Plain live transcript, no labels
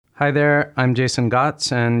Hi there, I'm Jason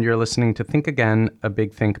Gotts, and you're listening to Think Again, a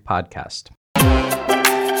Big Think podcast.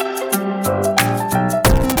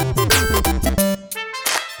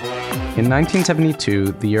 In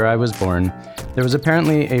 1972, the year I was born, there was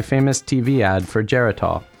apparently a famous TV ad for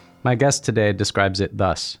Geritol. My guest today describes it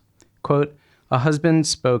thus, quote, "A husband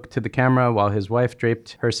spoke to the camera while his wife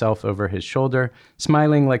draped herself over his shoulder,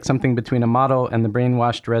 smiling like something between a model and the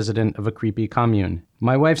brainwashed resident of a creepy commune.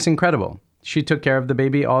 My wife's incredible. She took care of the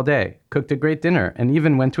baby all day, cooked a great dinner, and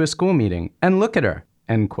even went to a school meeting. And look at her,"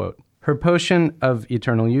 end quote. Her potion of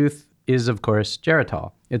eternal youth is, of course,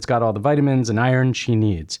 Geritol. It's got all the vitamins and iron she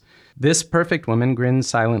needs. This perfect woman grins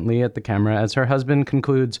silently at the camera as her husband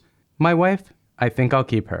concludes, "My wife, I think I'll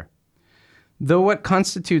keep her." Though what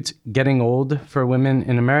constitutes getting old for women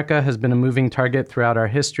in America has been a moving target throughout our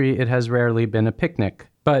history, it has rarely been a picnic.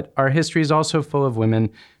 But our history is also full of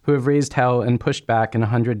women who have raised hell and pushed back in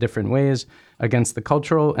 100 different ways against the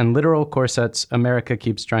cultural and literal corsets America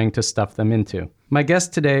keeps trying to stuff them into. My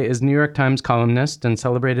guest today is New York Times columnist and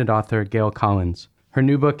celebrated author Gail Collins. Her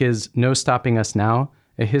new book is No Stopping Us Now,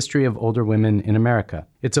 A History of Older Women in America.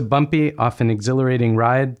 It's a bumpy, often exhilarating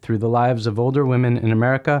ride through the lives of older women in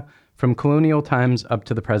America from colonial times up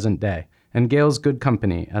to the present day. And Gail's good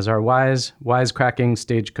company as our wisecracking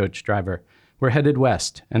stagecoach driver. We're headed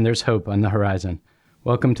west, and there's hope on the horizon.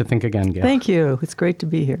 Welcome to Think Again, Gail. Thank you. It's great to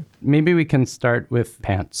be here. Maybe we can start with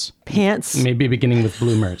pants. Pants? Maybe beginning with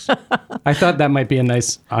bloomers. I thought that might be a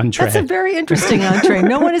nice entree. That's a very interesting entree.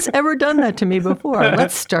 No one has ever done that to me before.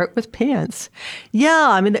 Let's start with pants. Yeah,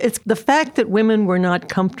 I mean, it's the fact that women were not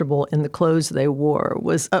comfortable in the clothes they wore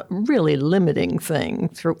was a really limiting thing.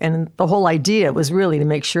 And the whole idea was really to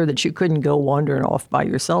make sure that you couldn't go wandering off by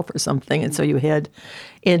yourself or something. And so you had,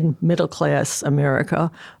 in middle-class America,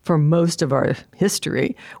 for most of our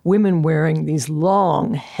history, women wearing these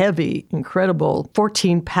long, heavy, incredible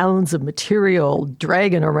 14 pounds of material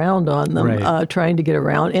dragging around on them, right. Trying to get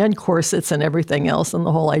around, and corsets and everything else. And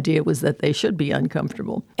the whole idea was that they should be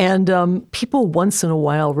uncomfortable. And people once in a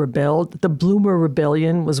while rebelled. The Bloomer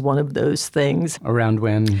Rebellion was one of those things. Around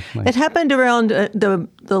when? It happened around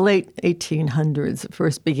the late 1800s. It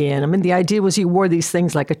first began. I mean, the idea was you wore these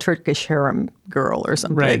things like a Turkish harem girl or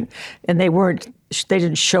something. Right. And they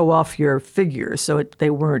didn't show off your figure, so they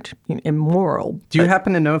weren't immoral. Do you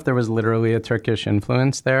happen to know if there was literally a Turkish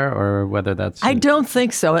influence there, or whether that's... I don't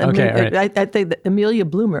think so. Okay, all right. I think that Amelia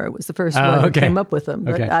Bloomer was the first one who came up with them.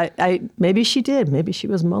 But Okay. Maybe she did. Maybe she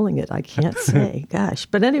was mulling it. I can't say. Gosh.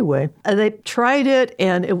 But anyway, they tried it,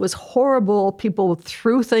 and it was horrible. People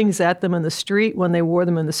threw things at them in the street when they wore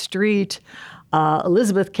them in the street.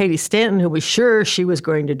 Elizabeth Cady Stanton, who was sure she was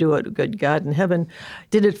going to do it, good God in heaven,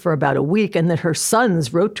 did it for about a week, and then her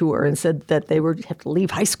sons wrote to her and said that they would have to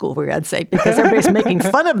leave high school, for God's sake, because everybody's making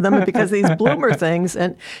fun of them because of these bloomer things,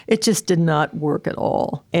 and it just did not work at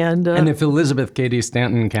all. And if Elizabeth Cady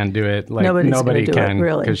Stanton can't do it, like nobody can,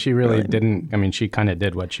 because she really didn't. I mean, she kind of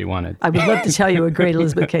did what she wanted. I would love to tell you a great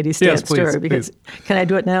Elizabeth Cady Stanton story. Because can I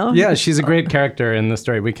do it now? Yeah, she's a great character in the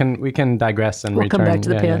story. We can digress and we'll return. Come back to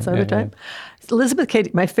the pants another time. Elizabeth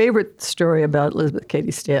Cady, my favorite story about Elizabeth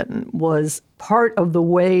Cady Stanton was part of the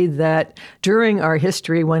way that during our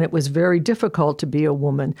history, when it was very difficult to be a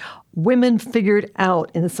woman, women figured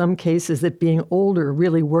out in some cases that being older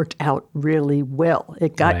really worked out really well.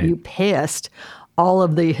 It got you past all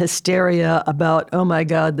of the hysteria about, oh my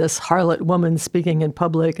God, this harlot woman speaking in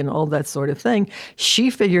public and all that sort of thing.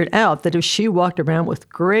 She figured out that if she walked around with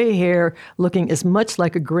gray hair, looking as much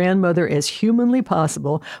like a grandmother as humanly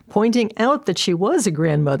possible, pointing out that she was a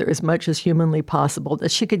grandmother as much as humanly possible,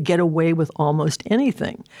 that she could get away with almost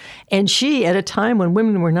anything. And she, at a time when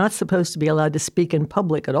women were not supposed to be allowed to speak in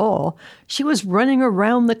public at all, she was running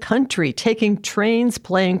around the country, taking trains,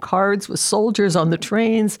 playing cards with soldiers on the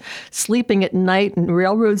trains, sleeping at night in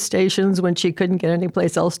railroad stations when she couldn't get any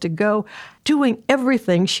place else to go, doing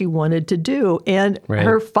everything she wanted to do. And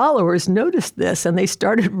her followers noticed this, and they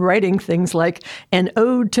started writing things like an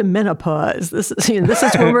ode to menopause. This is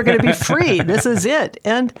when we're going to be free. This is it.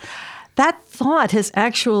 And that thought has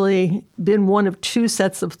actually been one of two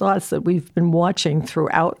sets of thoughts that we've been watching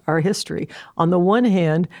throughout our history. On the one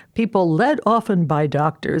hand, people, led often by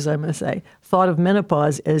doctors, I must say, thought of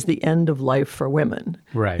menopause as the end of life for women.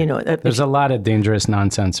 Right. There's a lot of dangerous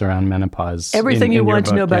nonsense around menopause. Everything you want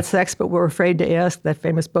to know about sex, but we're afraid to ask. That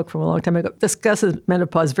famous book from a long time ago discusses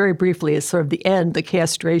menopause very briefly as sort of the end, the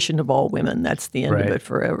castration of all women. That's the end of it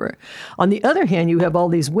forever. On the other hand, you have all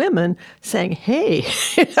these women saying, hey,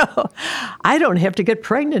 I don't have to get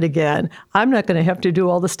pregnant again. I'm not going to have to do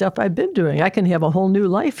all the stuff I've been doing. I can have a whole new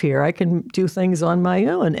life here. I can do things on my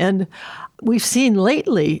own. And we've seen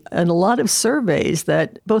lately in a lot of surveys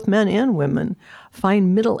that both men and women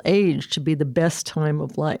find middle age to be the best time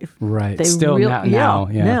of life. Right. Still now.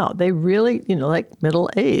 Now. They really, like middle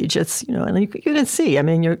age. It's, and you can see, I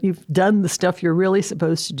mean, you've done the stuff you're really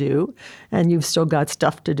supposed to do, and you've still got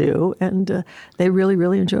stuff to do, and they really,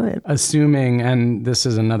 really enjoy it. Assuming, and this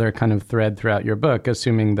is another kind of thread throughout your book,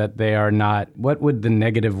 assuming that they are not, what would the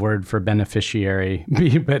negative word for beneficiary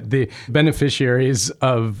be? But the beneficiaries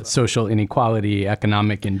of social inequality,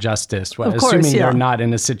 economic injustice, assuming they're not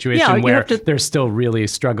in a situation where they're still really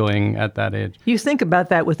struggling at that age. You think about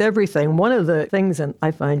that with everything. One of the things that I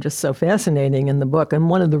find just so fascinating in the book, and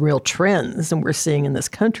one of the real trends that we're seeing in this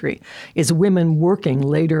country, is women working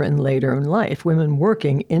later and later in life, women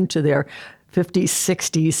working into their 50s,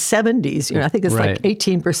 60s, 70s. I think it's like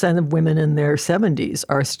 18% of women in their 70s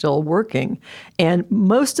are still working. And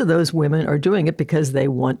most of those women are doing it because they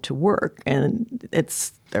want to work. And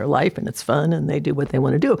it's their life and it's fun and they do what they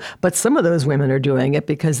want to do. But some of those women are doing it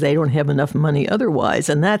because they don't have enough money otherwise.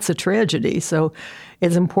 And that's a tragedy. So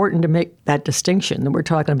it's important to make that distinction that we're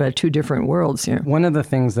talking about two different worlds here. One of the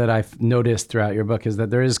things that I've noticed throughout your book is that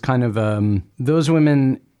there is kind of those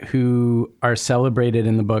women who are celebrated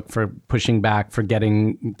in the book for pushing back, for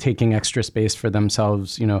taking extra space for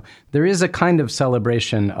themselves. There is a kind of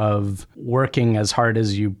celebration of working as hard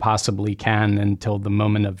as you possibly can until the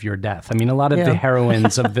moment of your death. I mean, a lot of the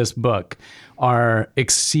heroines of this book are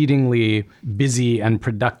exceedingly busy and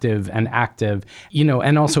productive and active,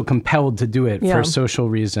 and also compelled to do it for social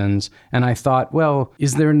reasons. And I thought, well,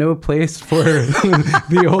 is there no place for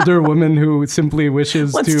the older woman who simply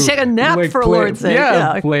wishes to take a nap for Lord's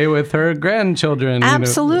sake? Play with her grandchildren.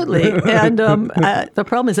 Absolutely. And the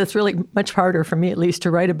problem is it's really much harder for me, at least,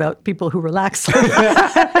 to write about people who relax like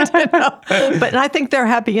that. But I think they're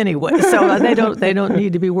happy anyway, so they don't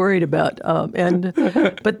need to be worried about.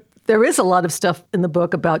 But there is a lot of stuff in the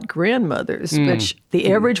book about grandmothers, which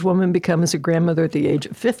the average woman becomes a grandmother at the age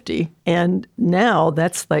of 50. And now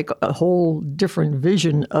that's like a whole different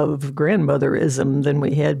vision of grandmotherism than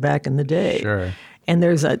we had back in the day. Sure. And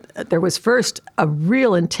there was first a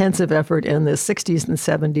real intensive effort in the 60s and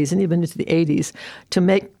 70s and even into the 80s to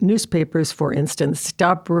make newspapers, for instance,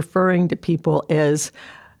 stop referring to people as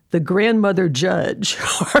the grandmother judge,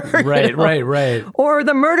 right, or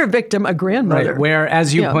the murder victim, a grandmother. Right. Where,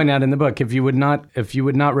 as you point out in the book, if you would not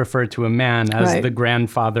refer to a man as the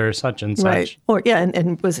grandfather such and such, right, or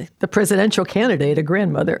and was the presidential candidate a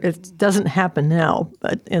grandmother? It doesn't happen now,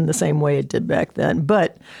 but in the same way it did back then.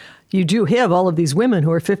 But you do have all of these women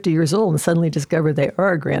who are 50 years old and suddenly discover they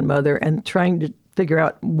are a grandmother and trying to figure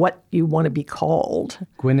out what you want to be called.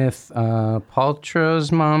 Gwyneth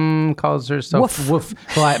Paltrow's mom calls herself Woof.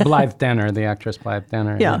 Blythe Danner, the actress Blythe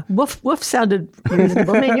Danner. Yeah, Woof sounded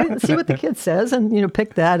reasonable. I mean, you see what the kid says and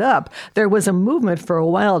pick that up. There was a movement for a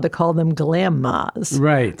while to call them glammas,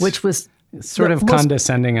 right? Which was sort of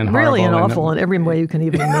condescending and horrible. Really and awful in every way you can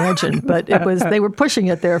even imagine. But they were pushing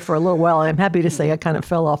it there for a little while. I'm happy to say it kind of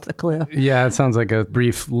fell off the cliff. Yeah, it sounds like a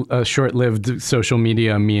short-lived social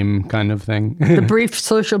media meme kind of thing. The brief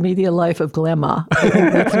social media life of Glamma. I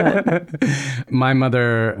think that's right. My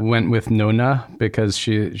mother went with Nonna because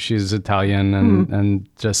she's Italian and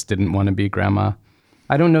just didn't want to be grandma.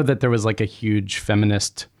 I don't know that there was like a huge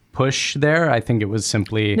feminist push there. I think it was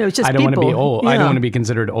simply, I don't want to be old. I don't want to be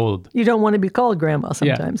considered old. You don't want to be called grandma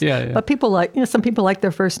sometimes. Yeah. But people some people like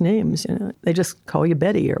their first names. They just call you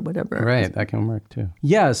Betty or whatever. Right, that can work too.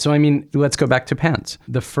 Yeah, so I mean, let's go back to pants.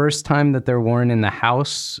 The first time that they're worn in the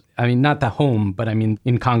house, I mean, not the home, but I mean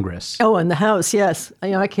in Congress. Oh, in the house, yes.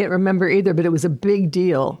 I can't remember either, but it was a big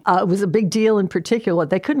deal. It was a big deal in particular.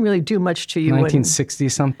 They couldn't really do much to you. 1960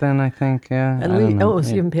 something, I think. Yeah. At least,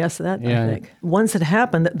 so even past that, I think. Once it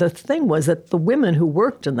happened, the thing was that the women who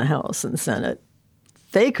worked in the House and Senate,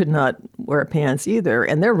 they could not wear pants either.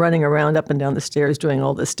 And they're running around up and down the stairs doing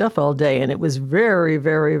all this stuff all day. And it was very,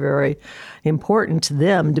 very, very important to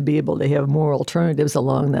them to be able to have more alternatives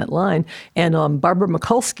along that line. And Barbara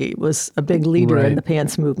Mikulski was a big leader in the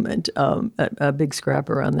pants movement, a big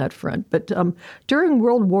scrapper on that front. But during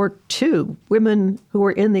World War II, women who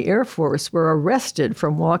were in the Air Force were arrested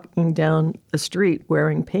from walking down the street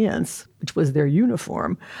wearing pants, which was their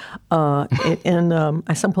uniform, in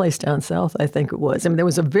someplace down south, I think it was. I mean, there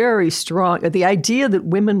was a very strong, the idea that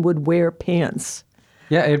women would wear pants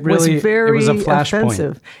Yeah, it really was very it was a flashpoint.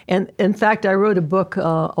 offensive. And in fact, I wrote a book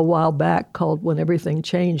a while back called When Everything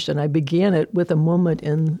Changed, and I began it with a moment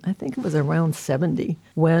in, I think it was around 70,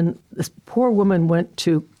 when this poor woman went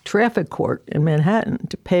to traffic court in Manhattan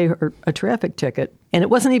to pay her a traffic ticket. And it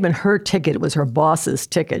wasn't even her ticket, it was her boss's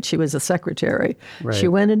ticket. She was a secretary. Right. She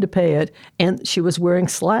went in to pay it, and she was wearing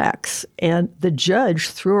slacks. And the judge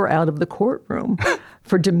threw her out of the courtroom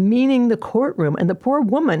for demeaning the courtroom. And the poor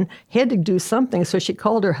woman had to do something, so she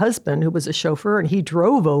called her husband, who was a chauffeur, and he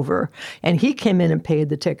drove over. And he came in and paid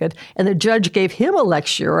the ticket. And the judge gave him a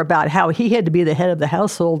lecture about how he had to be the head of the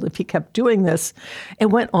household if he kept doing this. It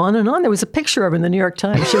went on and on. There was a picture of her in the New York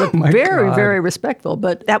Times. She looked very respectful.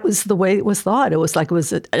 But that was the way it was thought. It was like it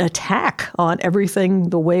was an attack on everything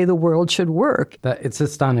the way the world should work. It's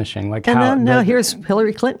astonishing. Like and how then now here's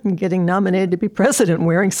Hillary Clinton getting nominated to be president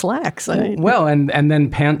wearing slacks. Well, and then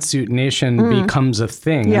Pantsuit Nation becomes a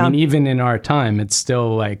thing. Yeah. I mean, even in our time, it's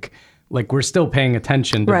still like we're still paying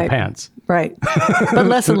attention to the pants. Right. But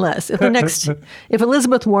less and less. If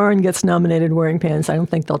Elizabeth Warren gets nominated wearing pants, I don't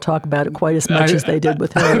think they'll talk about it quite as much as they did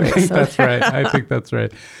with Hillary. I think that's right. I think that's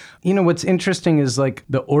right. You know, what's interesting is like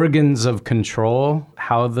the organs of control,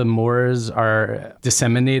 how the mores are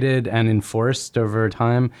disseminated and enforced over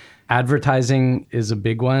time. Advertising is a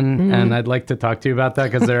big one. And I'd like to talk to you about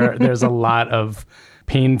that because there's a lot of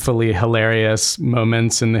painfully hilarious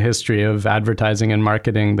moments in the history of advertising and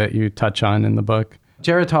marketing that you touch on in the book.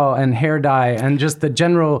 Geritol and hair dye and just the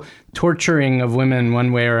general torturing of women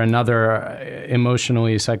one way or another,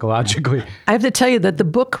 emotionally, psychologically. I have to tell you that the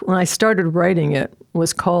book, when I started writing it,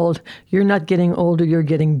 was called You're Not Getting Older, You're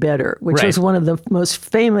Getting Better, which was one of the most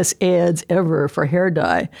famous ads ever for hair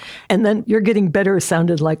dye. And then You're Getting Better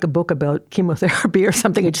sounded like a book about chemotherapy or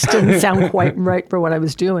something. It just didn't sound quite right for what I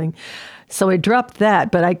was doing. So I dropped that,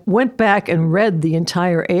 but I went back and read the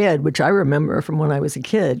entire ad, which I remember from when I was a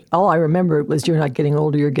kid. All I remember was You're Not Getting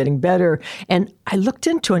Older, You're Getting Better. And I looked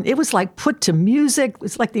into it. It was like put to music. It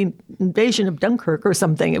was like the invasion of Dunkirk or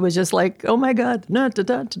something. It was just like, oh my God,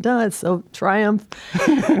 it's so triumph.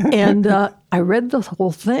 And I read the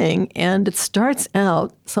whole thing, and it starts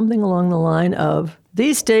out something along the line of,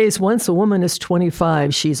 these days, once a woman is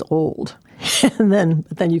 25, she's old. And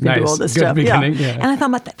then you can do all this Good stuff. Beginning, yeah. And I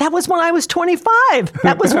thought, that was when I was 25.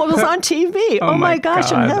 That was what was on TV. oh my gosh,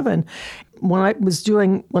 God. in heaven. When I was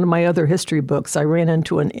doing one of my other history books, I ran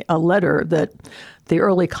into a letter that the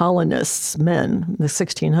early colonists, men, the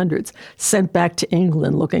 1600s, sent back to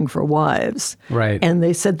England looking for wives. Right. And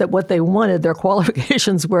they said that what they wanted, their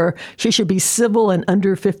qualifications were, she should be civil and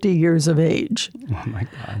under 50 years of age. Oh, my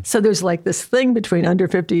God. So there's like this thing between under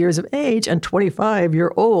 50 years of age and 25,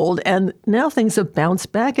 you're old. And now things have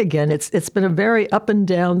bounced back again. It's been a very up and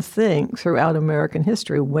down thing throughout American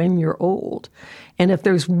history when you're old. And if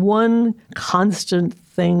there's one constant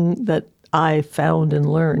thing that I found and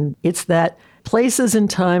learned, it's that places and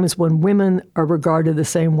times when women are regarded the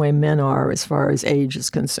same way men are as far as age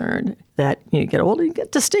is concerned, that you get older, you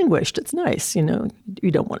get distinguished. It's nice, you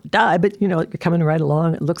don't want to die, but you're coming right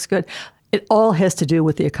along, it looks good. It all has to do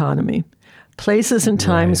with the economy. Places and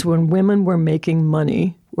times when women were making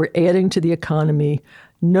money, were adding to the economy,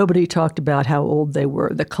 nobody talked about how old they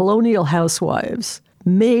were. The colonial housewives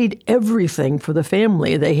made everything for the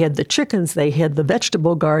family. They had the chickens, they had the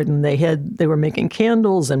vegetable garden, they were making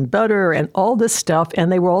candles and butter and all this stuff,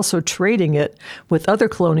 and they were also trading it with other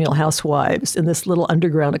colonial housewives in this little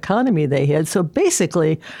underground economy they had. So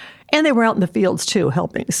basically, and they were out in the fields too,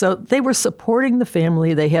 helping. So they were supporting the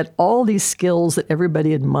family. They had all these skills that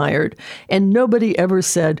everybody admired. And nobody ever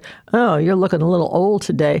said, oh, you're looking a little old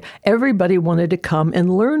today. Everybody wanted to come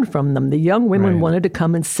and learn from them. The young women wanted to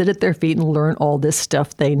come and sit at their feet and learn all this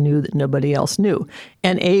stuff they knew that nobody else knew.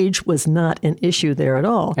 And age was not an issue there at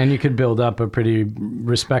all. And you could build up a pretty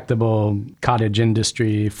respectable cottage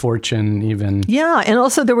industry fortune even. Yeah, and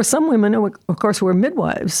also there were some women who, of course, were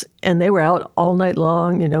midwives, and they were out all night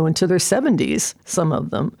long, into their 70s, some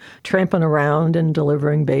of them, tramping around and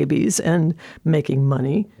delivering babies and making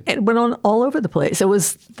money. It went on all over the place.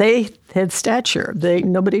 They had stature.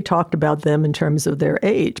 Nobody talked about them in terms of their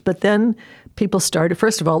age. But then people started,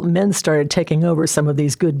 first of all, men started taking over some of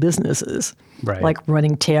these good businesses, like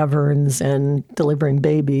running taverns and delivering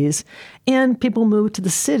babies. And people moved to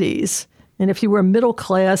the cities. And if you were middle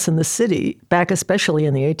class in the city, back especially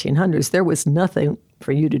in the 1800s, there was nothing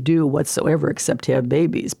for you to do whatsoever except to have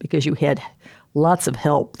babies because you had lots of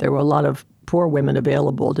help. There were a lot of poor women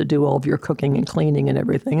available to do all of your cooking and cleaning and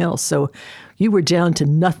everything else. So you were down to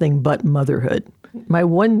nothing but motherhood. My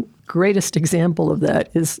one greatest example of that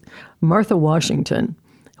is Martha Washington,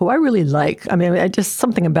 who I really like. I mean, just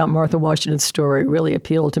something about Martha Washington's story really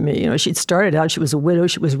appealed to me. You know, she'd started out, she was a widow,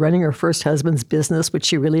 she was running her first husband's business, which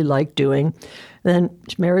she really liked doing. Then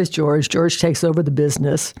she marries George. George takes over the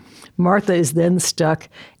business. Martha is then stuck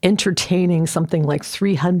entertaining something like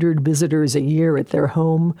 300 visitors a year at their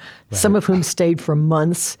home, some of whom stayed for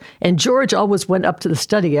months. And George always went up to the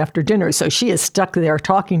study after dinner, so she is stuck there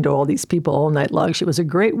talking to all these people all night long. She was a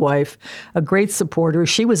great wife, a great supporter.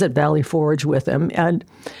 She was at Valley Forge with him. And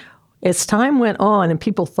as time went on and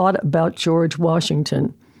people thought about George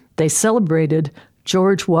Washington, they celebrated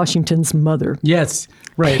George Washington's mother. Yes,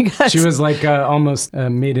 right. Because, she was like almost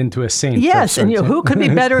made into a saint. Yes, and who could be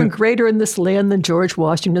better and greater in this land than George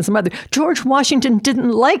Washington's mother? George Washington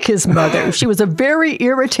didn't like his mother. She was a very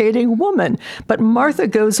irritating woman. But Martha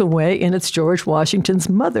goes away, and it's George Washington's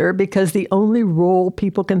mother because the only role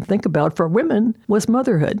people can think about for women was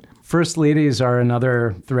motherhood. First ladies are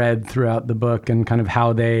another thread throughout the book and kind of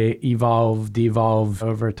how they devolve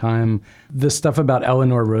over time. The stuff about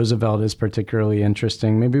Eleanor Roosevelt is particularly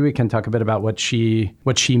interesting. Maybe we can talk a bit about what she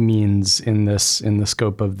means in the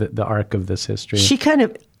scope of the arc of this history. She kind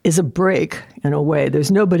of is a break in a way. There's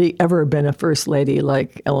nobody ever been a first lady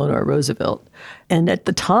like Eleanor Roosevelt. And at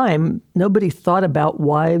the time, nobody thought about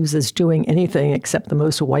wives as doing anything except the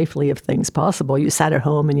most wifely of things possible. You sat at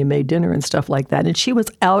home and you made dinner and stuff like that. And she was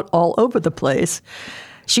out all over the place.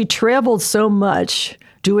 She traveled so much,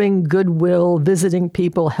 doing goodwill, visiting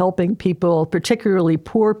people, helping people, particularly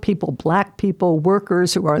poor people, black people,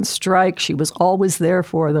 workers who are on strike. She was always there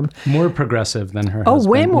for them. More progressive than her husband. Oh,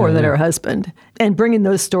 way more than her husband. And bringing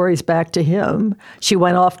those stories back to him. She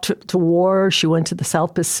went off to war. She went to the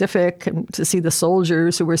South Pacific and to see the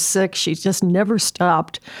soldiers who were sick. She just never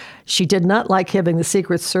stopped. She did not like having the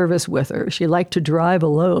Secret Service with her. She liked to drive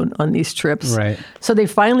alone on these trips. Right. So they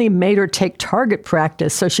finally made her take target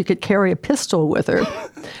practice so she could carry a pistol with her.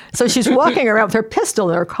 So she's walking around with her pistol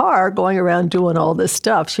in her car, going around doing all this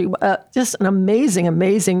stuff. She just an amazing,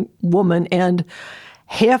 amazing woman. And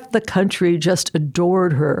half the country just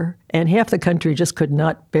adored her. And half the country just could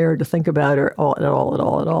not bear to think about her at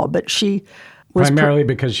all. But she was primarily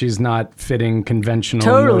because she's not fitting conventional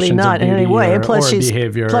totally notions not of beauty in any way. And or plus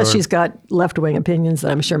behavior. She's got left-wing opinions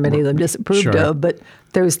that I'm sure many of them disapproved Sure. of. But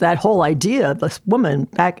there's that whole idea of this woman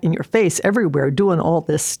back in your face everywhere doing all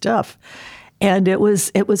this stuff. And it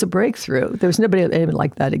was a breakthrough. There was nobody even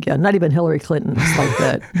like that again. Not even Hillary Clinton was like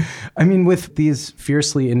that. I mean, with these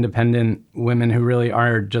fiercely independent women who really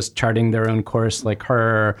are just charting their own course, like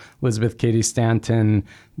her, Elizabeth Cady Stanton,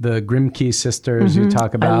 the Grimke sisters you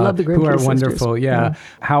talk about, I love the Grimke who are sisters. wonderful. Yeah.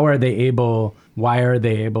 How are they able, why are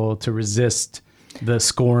they able to resist the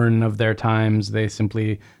scorn of their times? They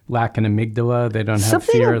simply lack an amygdala. They don't have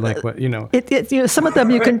Something fear, of- like what, Some of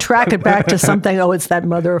them you can track it back to something, it's that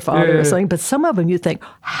mother or father or something. But some of them you think,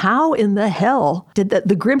 how in the hell did that?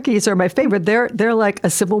 The Grimkes are my favorite. They're like a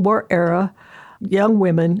Civil War era young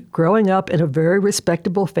women growing up in a very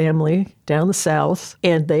respectable family down the South,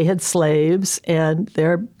 and they had slaves, and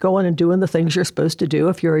they're going and doing the things you're supposed to do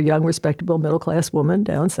if you're a young, respectable, middle-class woman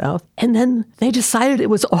down South. And then they decided it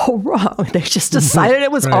was all wrong. They just decided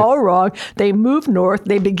it was Right. all wrong. They moved north.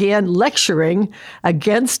 They began lecturing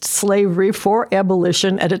against slavery for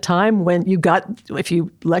abolition at a time when if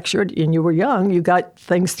you lectured and you were young, you got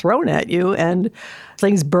things thrown at you and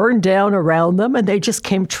things burned down around them, and they just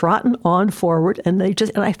came trotting on forward. And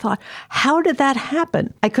I thought, how did that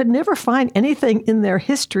happen? I could never find anything in their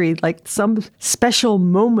history, like some special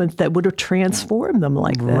moment that would have transformed them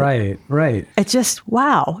like that. Right. It's just,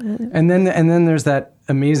 wow. And then there's that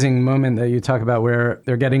amazing moment that you talk about where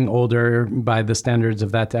they're getting older by the standards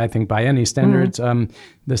of that, I think by any standards,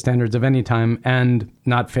 the standards of any time, and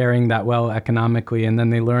not faring that well economically. And then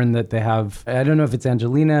they learn that they have, I don't know if it's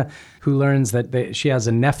Angelina, who learns that she has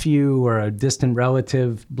a nephew or a distant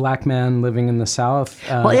relative, black man living in the South.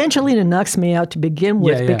 Well, Angelina knocks me out to begin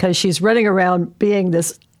with because she's running around being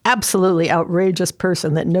this absolutely outrageous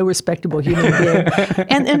person that no respectable human being.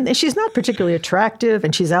 And she's not particularly attractive,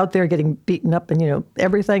 and she's out there getting beaten up and,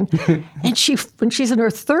 everything. And when she's in her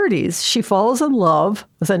 30s, she falls in love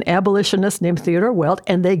with an abolitionist named Theodore Weld,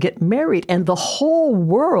 and they get married. And the whole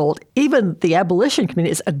world, even the abolition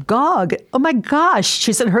community, is agog. Oh my gosh,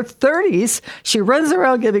 she's in her 30s. She runs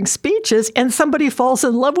around giving speeches, and somebody falls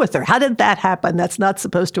in love with her. How did that happen? That's not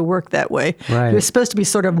supposed to work that way. Right. You're supposed to be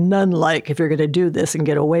sort of nun-like if you're going to do this and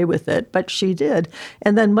get away with it. But she did.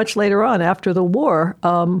 And then much later on, after the war,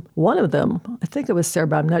 one of them, I think it was Sarah,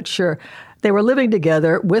 but I'm not sure, They were living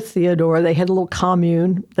together with Theodore. They had a little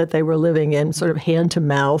commune that they were living in, sort of hand to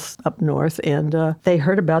mouth up north. And they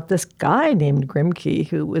heard about this guy named Grimke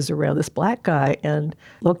who was around, this black guy, and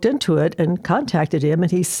looked into it and contacted him.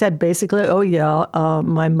 And he said basically, oh, yeah,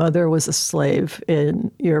 my mother was a slave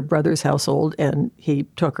in your brother's household, and he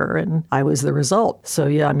took her, and I was the result. So,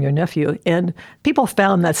 yeah, I'm your nephew. And people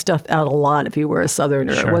found that stuff out a lot if you were a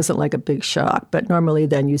Southerner. Sure. It wasn't like a big shock. But normally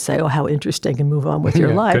then you say, oh, how interesting, and move on with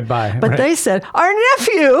your life. Goodbye. But they said, our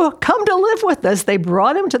nephew, come to live with us. They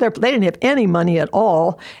brought him to they didn't have any money at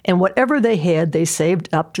all. And whatever they had, they saved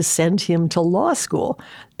up to send him to law school.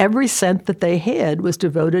 Every cent that they had was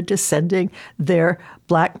devoted to sending their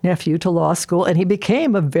black nephew to law school. And he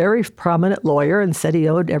became a very prominent lawyer and said he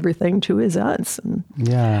owed everything to his aunts. And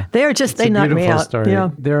yeah. They knocked me out. Story. Yeah.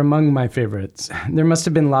 They're among my favorites. There must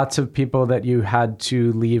have been lots of people that you had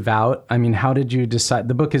to leave out. I mean, how did you decide?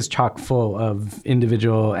 The book is chock full of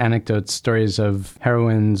individual anecdotes, stories of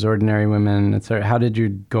heroines, ordinary women, etc. How did you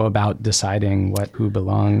go about deciding who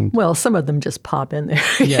belonged? Well, some of them just pop in there.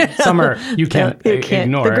 Yeah, some are you can't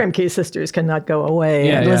ignore. The Grimke sisters cannot go away.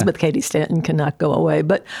 Yeah, Elizabeth Cady Stanton cannot go away.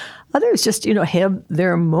 But others just, have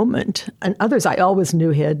their moment. And others I always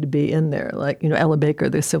knew had to be in there, like, Ella Baker,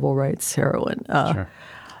 the civil rights heroine. Sure.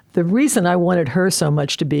 The reason I wanted her so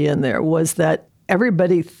much to be in there was that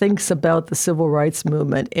everybody thinks about the civil rights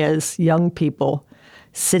movement as young people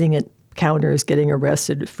sitting at counters getting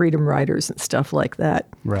arrested, freedom riders and stuff like that.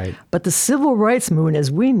 Right. But the civil rights movement, as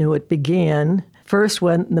we knew it, began first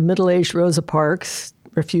when the middle-aged Rosa Parks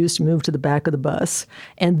refused to move to the back of the bus,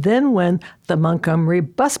 and then when the Montgomery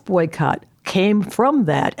bus boycott came from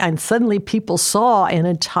that, and suddenly people saw an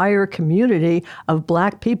entire community of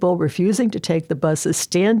black people refusing to take the buses,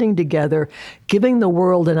 standing together, giving the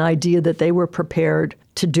world an idea that they were prepared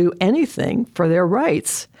to do anything for their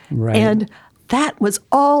rights. Right. And that was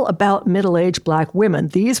all about middle-aged black women.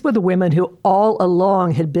 These were the women who all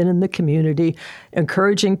along had been in the community,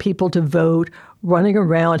 encouraging people to vote, running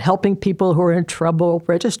around, helping people who are in trouble,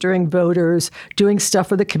 registering voters, doing stuff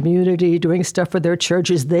for the community, doing stuff for their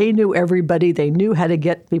churches. They knew everybody. They knew how to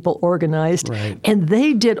get people organized. Right. And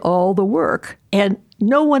they did all the work. And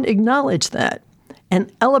no one acknowledged that.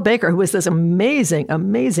 And Ella Baker, who was this amazing,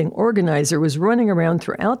 amazing organizer, was running around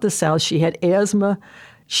throughout the South. She had asthma.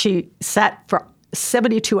 She sat for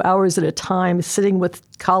 72 hours at a time, sitting with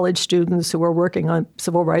college students who were working on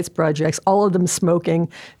civil rights projects, all of them smoking.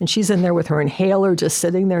 And she's in there with her inhaler, just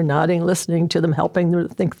sitting there nodding, listening to them, helping them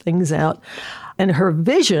to think things out. And her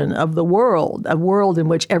vision of the world, a world in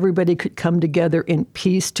which everybody could come together in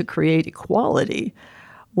peace to create equality,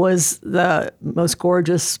 was the most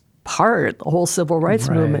gorgeous part, the whole civil rights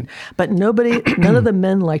movement. But none of the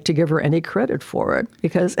men like to give her any credit for it.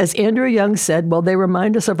 Because as Andrew Young said, well, they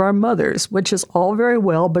remind us of our mothers, which is all very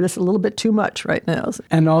well, but it's a little bit too much right now.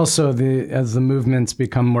 And also, as the movements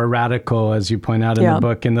become more radical, as you point out in the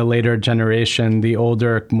book, in the later generation, the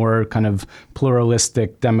older, more kind of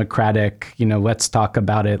pluralistic, democratic, let's talk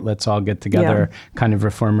about it, let's all get together, kind of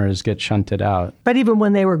reformers get shunted out. But even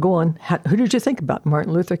when they were gone, who did you think about?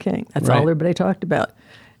 Martin Luther King. That's all everybody talked about.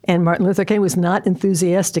 And Martin Luther King was not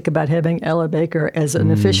enthusiastic about having Ella Baker as an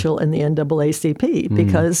official in the NAACP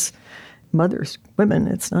because mothers, women,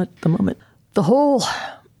 it's not the moment. The whole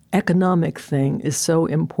economic thing is so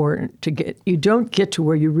important to get. You don't get to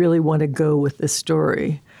where you really want to go with this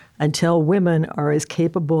story until women are as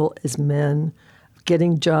capable as men,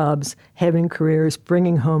 getting jobs, having careers,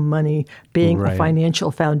 bringing home money, being a financial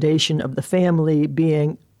foundation of the family,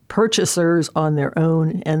 being purchasers on their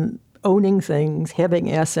own, and owning things,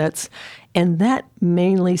 having assets. And that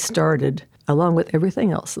mainly started, along with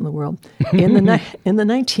everything else in the world, in the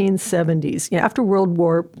 1970s. After World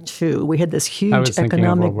War II, we had this huge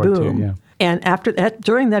economic boom. And after that,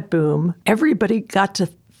 during that boom, everybody got to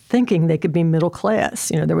thinking they could be middle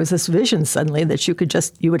class. There was this vision suddenly that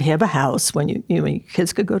you would have a house when your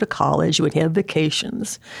kids could go to college, you would have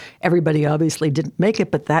vacations. Everybody obviously didn't make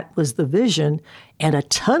it, but that was the vision. And a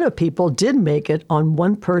ton of people did make it on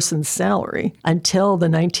one person's salary until the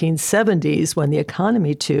 1970s when the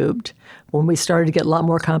economy tubed, when we started to get a lot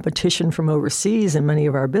more competition from overseas in many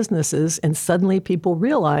of our businesses, and suddenly people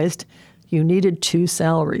realized you needed 2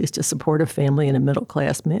 salaries to support a family in a middle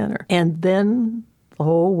class manner. And then the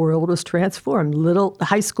whole world was transformed. Little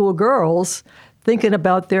high school girls thinking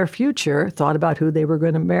about their future thought about who they were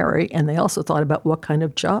going to marry, and they also thought about what kind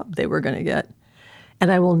of job they were going to get.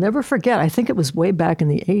 And I will never forget, I think it was way back in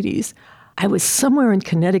the 80s, I was somewhere in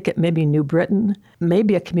Connecticut, maybe New Britain,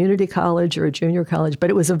 maybe a community college or a junior college, but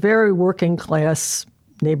it was a very working class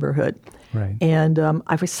neighborhood. Right. And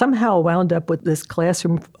I was somehow wound up with this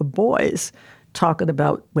classroom of boys talking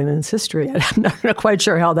about women's history. I'm not quite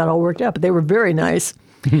sure how that all worked out, but they were very nice.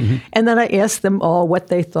 And then I asked them all what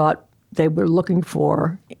they thought they were looking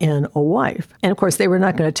for in a wife. And of course, they were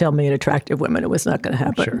not going to tell me an attractive woman. It was not going to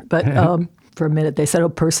happen. Sure. But for a minute, they said,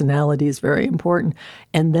 personality is very important.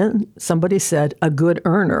 And then somebody said, a good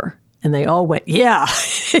earner. And they all went, yeah,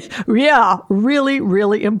 yeah, really,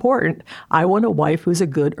 really important. I want a wife who's a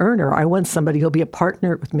good earner. I want somebody who'll be a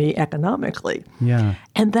partner with me economically. Yeah.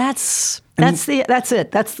 And that's it.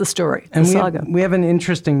 That's the story, the saga. We have an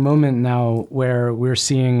interesting moment now where we're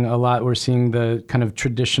seeing the kind of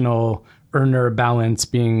traditional earner balance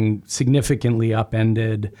being significantly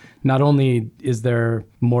upended. Not only is there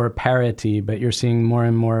more parity, but you're seeing more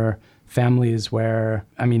and more families where,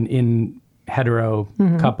 in hetero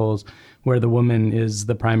couples, where the woman is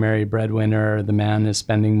the primary breadwinner, the man is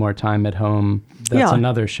spending more time at home. That's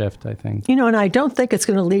another shift, I think. And I don't think it's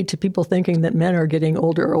going to lead to people thinking that men are getting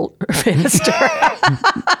older faster.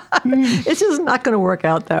 It's just not going to work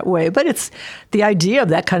out that way. But it's the idea of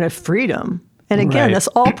that kind of freedom. And again, this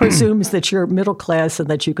all presumes that you're middle class and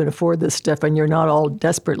that you can afford this stuff and you're not all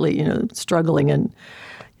desperately, struggling. And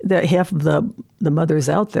half of the mothers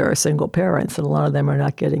out there are single parents, and a lot of them are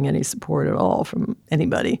not getting any support at all from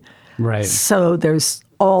anybody. Right. So there's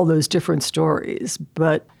all those different stories.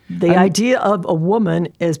 But the idea of a woman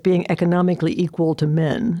as being economically equal to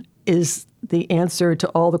men is the answer to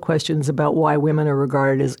all the questions about why women are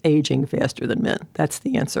regarded as aging faster than men. That's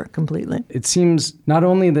the answer completely. It seems not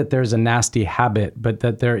only that there's a nasty habit, but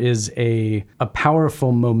that there is a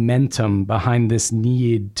powerful momentum behind this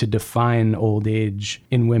need to define old age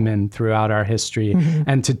in women throughout our history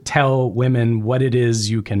and to tell women what it is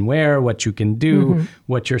you can wear, what you can do,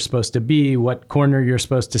 what you're supposed to be, what corner you're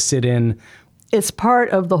supposed to sit in. It's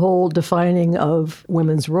part of the whole defining of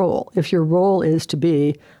women's role. If your role is to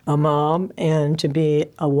be a mom and to be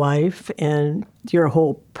a wife and your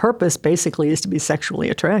whole purpose basically is to be sexually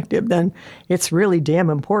attractive, then it's really damn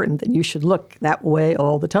important that you should look that way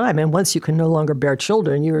all the time. And once you can no longer bear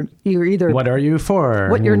children, you're either... What are you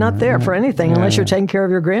for? You're not there for anything unless you're taking care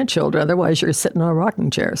of your grandchildren. Otherwise, you're sitting on a rocking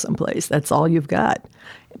chair someplace. That's all you've got.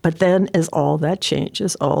 But then as all that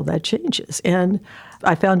changes. And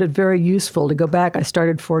I found it very useful to go back. I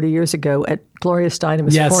started 40 years ago at Gloria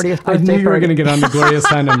Steinem's 40th birthday party. I knew you were going to get on to Gloria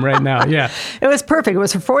Steinem right now. Yeah. It was perfect. It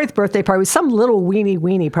was her 40th birthday party. It was some little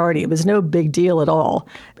weenie party. It was no big deal at all.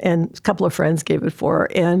 And a couple of friends gave it for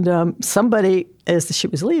her. And somebody, as she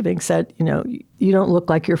was leaving, said, you don't look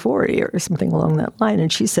like you're 40 or something along that line.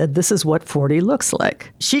 And she said, this is what 40 looks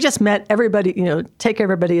like. She just meant everybody, take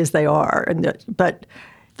everybody as they are. But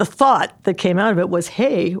the thought that came out of it was,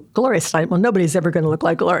 hey, Gloria Steinem, well, nobody's ever going to look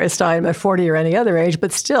like Gloria Steinem at 40 or any other age,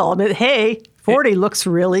 but still, hey, 40 looks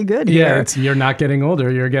really good here. Yeah, you're not getting older,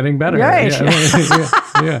 you're getting better. Right.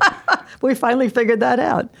 Yeah. We finally figured that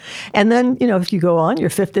out. And then, if you go on,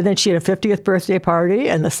 you're 50, then she had a 50th birthday party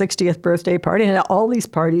and the 60th birthday party. And at all these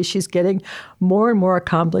parties, she's getting more and more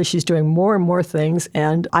accomplished. She's doing more and more things.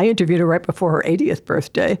 And I interviewed her right before her 80th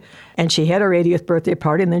birthday. And she had her 80th birthday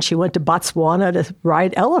party. And then she went to Botswana to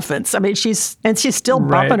ride elephants. she's still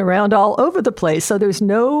bopping around all over the place. So there's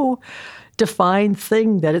no defined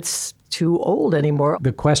thing that it's too old anymore.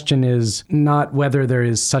 The question is not whether there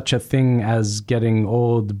is such a thing as getting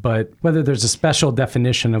old, but whether there's a special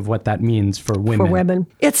definition of what that means for women. For women.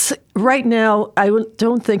 It's right now, I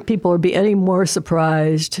don't think people would be any more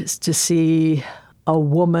surprised to see a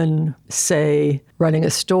woman, say, running a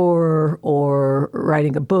store or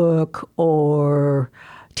writing a book or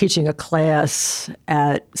teaching a class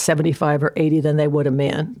at 75 or 80 than they would a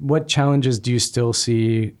man. What challenges do you still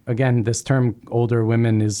see? Again, this term older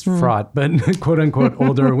women is fraught, but quote unquote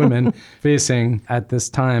older women facing at this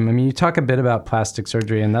time. You talk a bit about plastic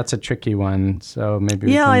surgery, and that's a tricky one. So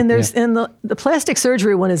maybe and the plastic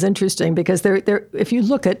surgery one is interesting because there if you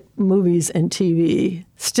look at movies and TV,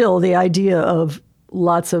 still the idea of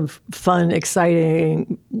lots of fun,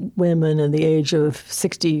 exciting women in the age of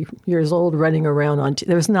 60 years old running around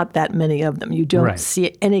there's not that many of them. You don't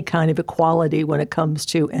see any kind of equality when it comes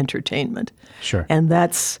to entertainment. Sure. And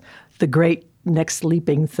that's the great next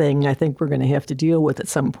leaping thing I think we're going to have to deal with at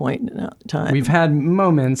some point in time. We've had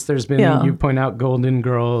moments. There's been, you point out Golden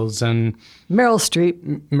Girls and Meryl Streep.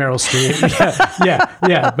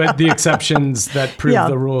 Yeah. But the exceptions that prove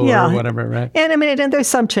the rule or whatever, right? And and there's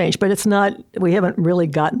some change, but it's not, we haven't really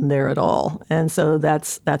gotten there at all. And so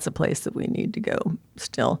that's a place that we need to go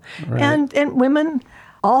still. Right. And women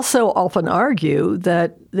also often argue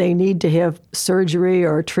that they need to have surgery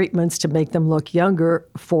or treatments to make them look younger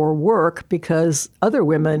for work because other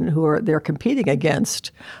women who they're competing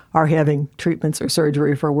against are having treatments or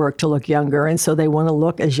surgery for work to look younger. And so they want to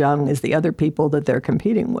look as young as the other people that they're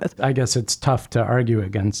competing with. I guess it's tough to argue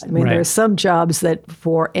against. I mean, there are some jobs that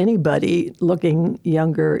for anybody looking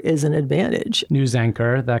younger is an advantage. News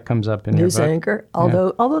anchor, that comes up in your book. News anchor,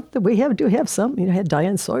 although we do have some, had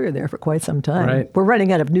Diane Sawyer there for quite some time. Right. We're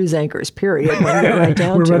running out of news anchors, period. When we get right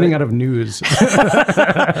down We're to running it. out of news.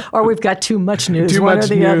 Or we've got too much news. Too one much or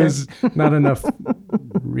the news, other. not enough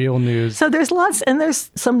real news. So there's lots, and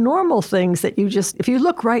there's some normal things that if you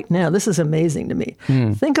look right now, this is amazing to me.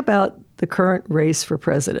 Think about the current race for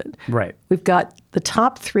president. Right. We've got the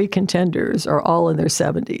top 3 contenders are all in their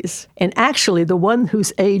 70s. And actually, the one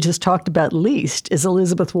whose age is talked about least is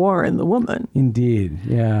Elizabeth Warren, the woman. Indeed.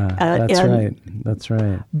 Yeah, that's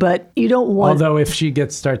right. But you don't want... Although if she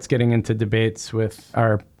starts getting into debates with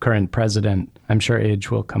our current president, I'm sure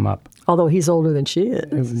age will come up. Although he's older than she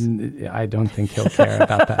is. I don't think he'll care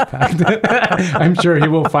about that fact. I'm sure he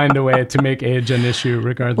will find a way to make age an issue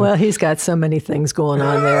regardless. Well, he's got so many things going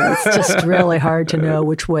on there. It's just really hard to know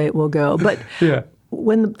which way it will go. But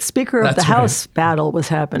when the Speaker of the House battle was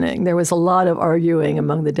happening, there was a lot of arguing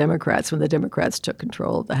among the Democrats when the Democrats took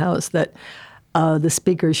control of the House that the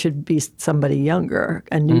Speaker should be somebody younger,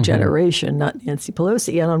 a new generation, not Nancy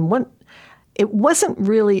Pelosi. And it wasn't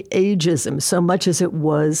really ageism so much as it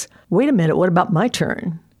was, wait a minute, what about my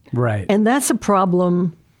turn? Right. And that's a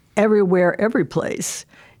problem everywhere, every place.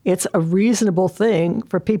 It's a reasonable thing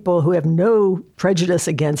for people who have no prejudice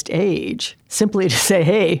against age simply to say,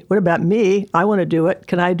 hey, what about me? I want to do it.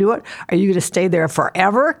 Can I do it? Are you going to stay there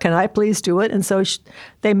forever? Can I please do it? And so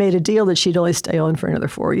they made a deal that she'd only stay on for another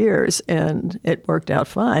 4 years, and it worked out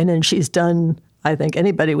fine. And she's done, I think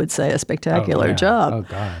anybody would say, a spectacular job. Oh,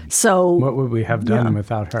 God. So what would we have done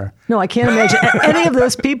without her? No, I can't imagine any of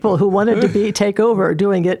those people who wanted to take over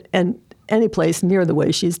doing it in any place near the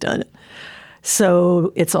way she's done it.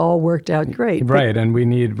 So it's all worked out great. Right, and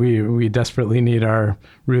we desperately need our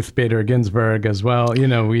Ruth Bader Ginsburg as well.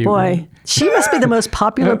 Boy, she must be the most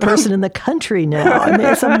popular person in the country now. I mean,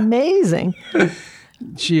 it's amazing.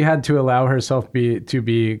 She had to allow herself to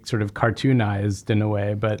be sort of cartoonized in a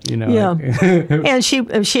way, but Yeah, and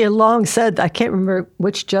she had long said, I can't remember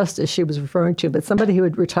which justice she was referring to, but somebody who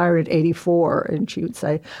had retired at 84, and she would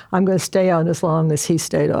say, I'm going to stay on as long as he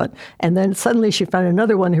stayed on. And then suddenly she found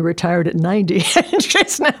another one who retired at 90, and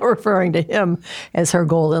she's now referring to him as her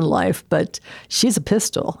goal in life. But she's a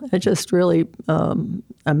pistol. It's just really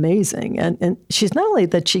amazing. And she's not only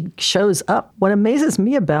that she shows up. What amazes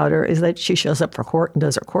me about her is that she shows up for court and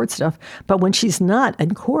does her court stuff. But when she's not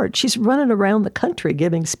in court, she's running around the country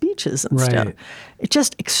giving speeches and stuff. It's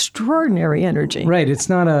just extraordinary energy. Right. There's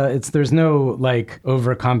no like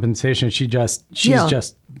overcompensation. She's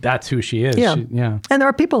just, that's who she is. Yeah. And there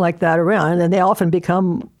are people like that around, and they often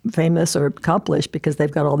become famous or accomplished because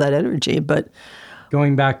they've got all that energy. But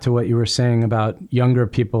going back to what you were saying about younger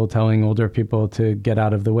people telling older people to get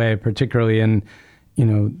out of the way, particularly in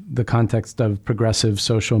the context of progressive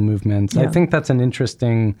social movements. I think that's an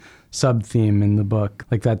interesting sub-theme in the book.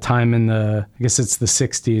 Like that time in I guess it's the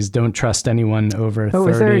 60s, don't trust anyone over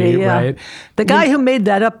 30, right? The guy who made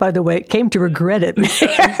that up, by the way, came to regret it.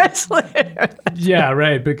 Yeah,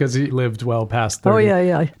 right, because he lived well past 30. Oh,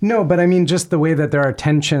 yeah. No, but I mean, just the way that there are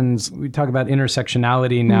tensions. We talk about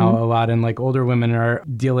intersectionality now a lot, and like older women are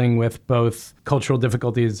dealing with both cultural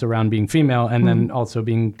difficulties around being female and then also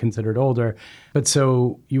being considered older. But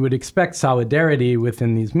so you would expect solidarity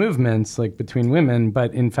within these movements, like between women,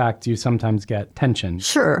 but in fact, you sometimes get tension.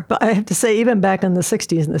 Sure. But I have to say, even back in the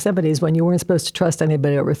 60s and the 70s, when you weren't supposed to trust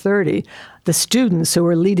anybody over 30, the students who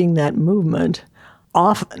were leading that movement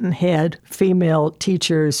often had female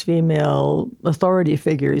teachers, female authority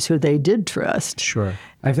figures who they did trust. Sure.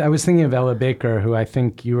 I was thinking of Ella Baker, who I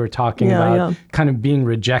think you were talking about kind of being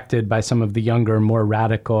rejected by some of the younger, more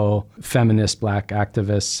radical feminist Black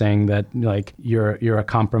activists, saying that like you're a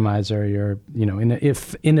compromiser, you're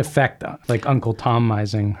in effect like Uncle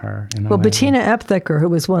Tomizing her. Well, Bettina Aptheker, who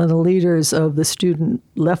was one of the leaders of the student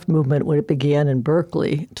left movement when it began in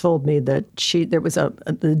Berkeley, told me that there was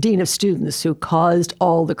the dean of students who caused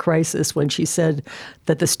all the crisis when she said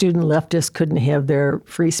that the student leftists couldn't have their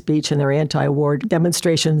free speech and their anti-war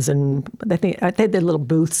demonstrations. And I think they had little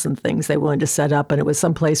booths and things they wanted to set up, and it was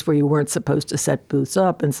someplace where you weren't supposed to set booths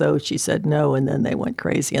up. And so she said no, and then they went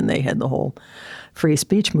crazy and they had the whole free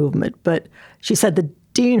speech movement. But she said the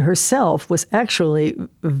Dean herself was actually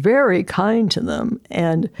very kind to them.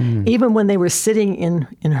 And even when they were sitting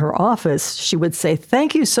in her office, she would say,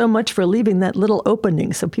 "Thank you so much for leaving that little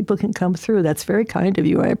opening so people can come through. That's very kind of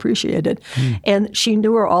you. I appreciate it." And she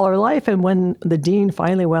knew her all her life. And when the dean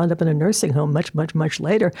finally wound up in a nursing home much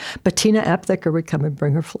later, Bettina Aptheker would come and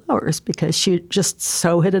bring her flowers because she just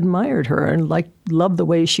so had admired her and loved the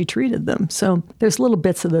way she treated them. So there's little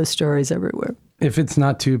bits of those stories everywhere. If it's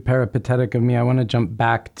not too peripatetic of me, I want to jump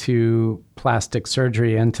back to plastic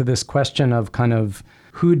surgery and to this question of kind of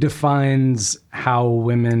who defines how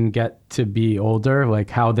women get to be older, like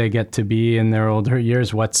how they get to be in their older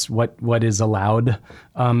years, what is allowed.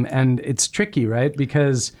 And it's tricky, right?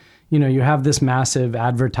 Because, you have this massive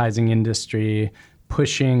advertising industry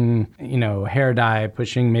pushing, hair dye,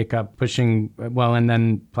 pushing makeup, and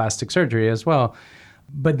then plastic surgery as well.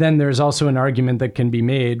 But then there's also an argument that can be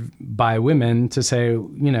made by women to say,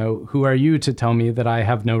 who are you to tell me that I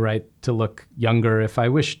have no right to look younger if I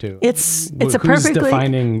wish to? It's a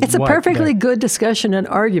perfectly good discussion and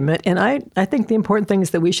argument. And I think the important thing is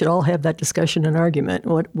that we should all have that discussion and argument.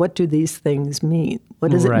 What do these things mean?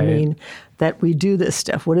 What does it mean that we do this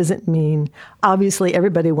stuff? What does it mean? Obviously,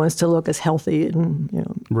 everybody wants to look as healthy and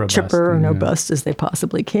robust, chipper and robust as they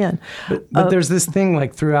possibly can. But there's this thing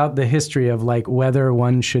like throughout the history of like whether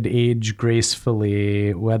one should age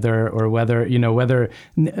gracefully, whether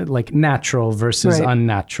like natural versus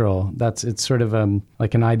unnatural. It's sort of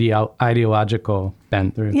like an ideological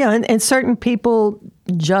bent. Yeah, and certain people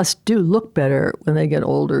just do look better when they get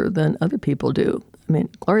older than other people do. I mean,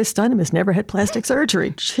 Gloria Steinem has never had plastic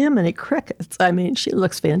surgery. Jiminy crickets. I mean, she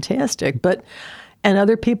looks fantastic. And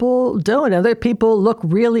other people don't. Other people look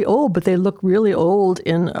really old, but they look really old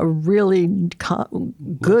in a really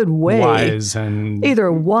good way.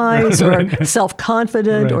 Either wise or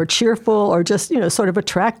self-confident or cheerful or just, sort of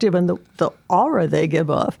attractive in the aura they give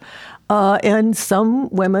off. And some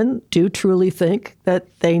women do truly think that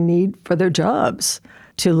they need for their jobs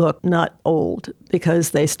to look not old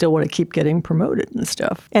because they still want to keep getting promoted and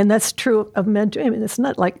stuff. And that's true of men too. I mean, it's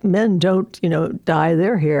not like men don't, dye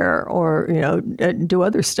their hair or, do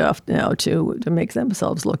other stuff now to make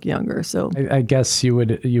themselves look younger. So I guess you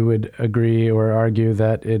would agree or argue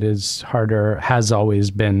that it is harder, has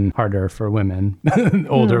always been harder for women,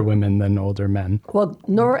 older women than older men. Well,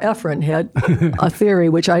 Nora Ephron had a theory,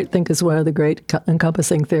 which I think is one of the great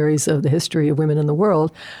encompassing theories of the history of women in the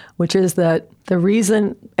world, which is that the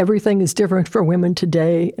reason everything is different for women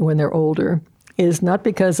today when they're older is not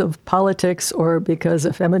because of politics or because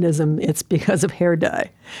of feminism, it's because of hair dye.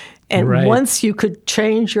 And once you could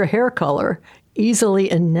change your hair color easily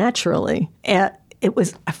and naturally, it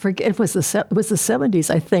was the 70s,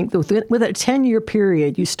 I think. With a 10-year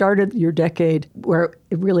period, you started your decade where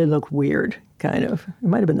it really looked weird, kind of. It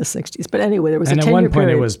might have been the 60s. But anyway, there was a 10-year period. And at one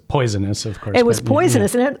point, it was poisonous, of course. It was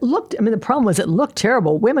poisonous. And it looked, the problem was it looked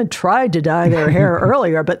terrible. Women tried to dye their hair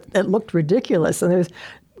earlier, but it looked ridiculous. And there's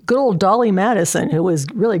good old Dolly Madison, who was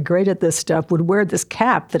really great at this stuff, would wear this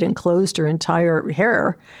cap that enclosed her entire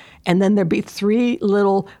hair. And then there'd be 3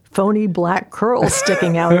 little phony black curls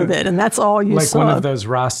sticking out of it, and that's all you saw. Like one of those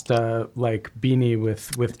Rasta beanie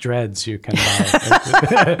with dreads you can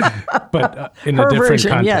buy, but in her a different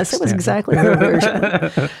version, context. Yes, it was exactly her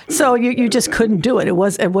version. So you just couldn't do it. It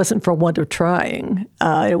wasn't for want of trying.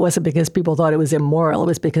 It wasn't because people thought it was immoral. It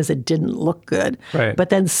was because it didn't look good. Right. But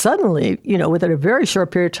then suddenly, within a very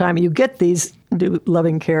short period of time, you get these new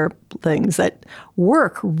loving care things that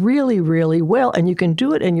work really, really well, and you can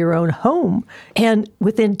do it in your own home. And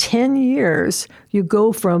within 10 years, you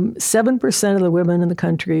go from 7% of the women in the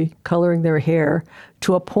country coloring their hair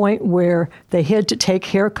to a point where they had to take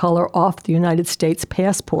hair color off the United States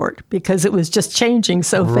passport because it was just changing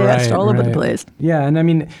so fast all over the place. Yeah, and I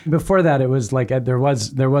mean, before that, it was like there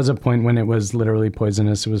was a point when it was literally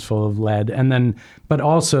poisonous. It was full of lead, but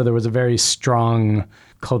also there was a very strong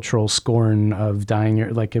cultural scorn of dyeing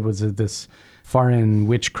your, like it was this foreign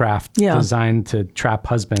witchcraft designed to trap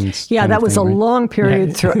husbands. Yeah, that was a long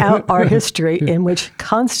period throughout our history in which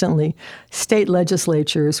constantly state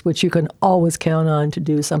legislatures, which you can always count on to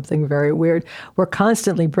do something very weird, were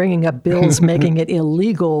constantly bringing up bills making it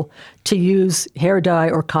illegal to use hair dye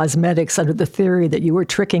or cosmetics under the theory that you were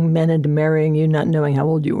tricking men into marrying you, not knowing how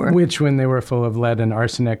old you were. Which, when they were full of lead and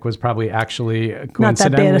arsenic, was probably actually not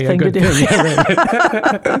that bad a thing good to do.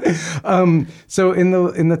 thing. So in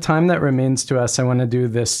the time that remains to us, I want to do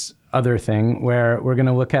this other thing where we're going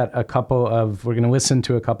to listen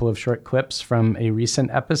to a couple of short clips from a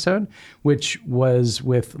recent episode, which was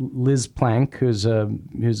with Liz Plank, who's a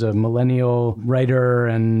millennial writer,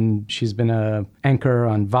 and she's been an anchor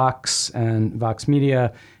on Vox and Vox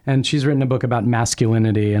Media, and she's written a book about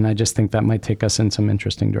masculinity, and I just think that might take us in some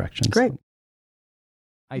interesting directions. Great.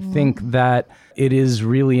 I think that it is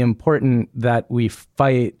really important that we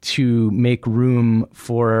fight to make room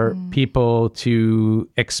for people to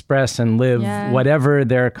express and live whatever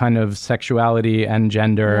their kind of sexuality and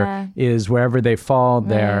gender is, wherever they fall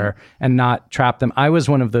there, and not trap them. I was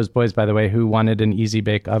one of those boys, by the way, who wanted an Easy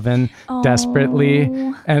Bake Oven desperately.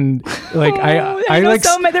 And like,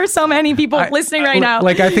 there's so many people listening right now.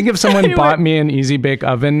 Like, I think if someone bought me an Easy Bake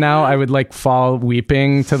Oven now, I would like fall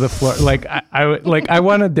weeping to the floor. Like, I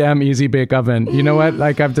want a damn Easy Bake Oven. You know what?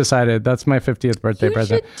 Like, I've decided that's my 50th birthday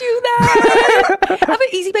present. You should do that. Have an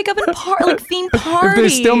Easy Bake Oven themed party. If they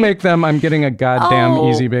still make them, I'm getting a goddamn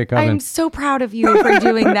Easy Bake Oven. I'm so proud of you for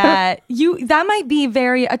doing that. That might be a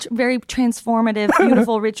very transformative,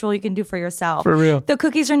 beautiful ritual you can do for yourself. For real. The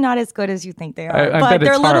cookies are not as good as you think they are, I but bet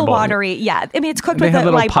they're it's a little horrible. watery. Yeah, I mean, it's cooked They with have a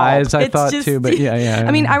little light pies, bulb. I thought too, but yeah.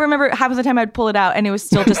 I mean, I remember half of the time I'd pull it out and it was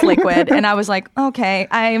still just liquid, and I was like, okay,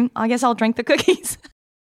 I guess I'll drink the cookies.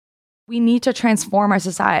 We need to transform our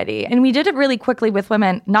society. And we did it really quickly with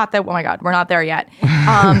women. Not that, oh my God, we're not there yet.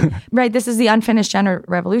 Right, this is the unfinished gender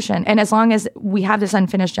revolution. And as long as we have this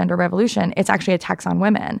unfinished gender revolution, it's actually a tax on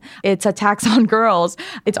women. It's a tax on girls.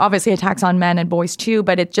 It's obviously a tax on men and boys too,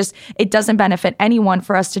 but it doesn't benefit anyone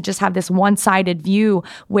for us to just have this one-sided view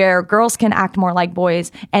where girls can act more like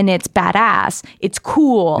boys and it's badass. It's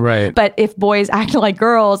cool. Right. But if boys act like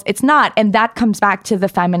girls, it's not. And that comes back to the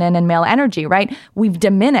feminine and male energy, right? We've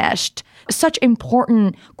diminished such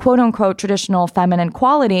important, quote unquote, traditional feminine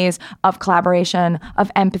qualities of collaboration, of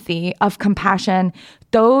empathy, of compassion.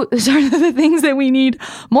 Those are the things that we need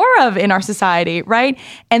more of in our society, right?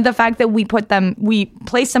 And the fact that we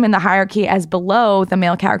place them in the hierarchy as below the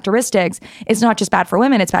male characteristics is not just bad for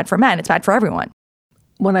women, it's bad for men, it's bad for everyone.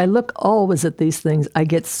 When I look always at these things, I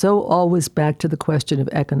get so always back to the question of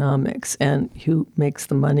economics and who makes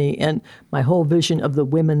the money, and my whole vision of the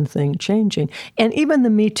women thing changing. And even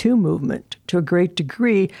the Me Too movement, to a great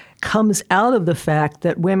degree, comes out of the fact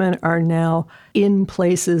that women are now in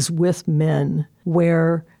places with men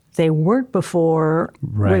where they weren't before,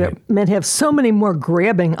 where men have so many more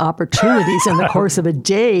grabbing opportunities in the course of a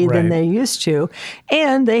day than they used to.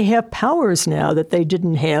 And they have powers now that they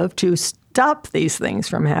didn't have to stop these things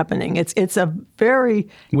from happening. It's a very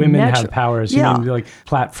women have powers. You mean like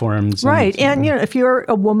platforms, right? And if you're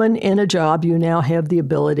a woman in a job, you now have the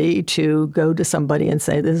ability to go to somebody and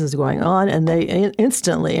say this is going on, and they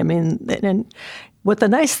instantly. I mean, and what the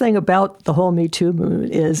nice thing about the whole Me Too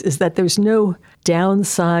movement is that there's no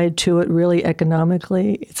downside to it really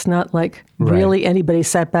economically. It's not like really anybody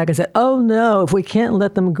sat back and said, oh no, if we can't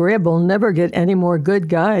let them grab, we'll never get any more good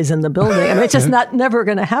guys in the building. I mean, it's just never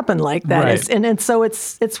going to happen like that. Right. And so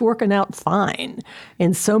it's working out fine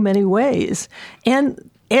in so many ways.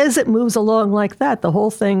 And as it moves along like that, the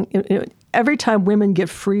whole thing, every time women get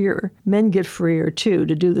freer, men get freer too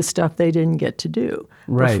to do the stuff they didn't get to do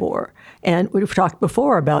before. And we've talked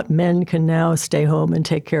before about men can now stay home and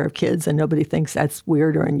take care of kids, and nobody thinks that's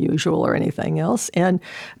weird or unusual or anything else. And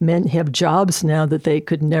men have jobs now that they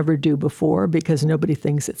could never do before because nobody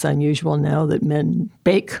thinks it's unusual now that men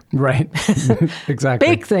bake. Right. Exactly.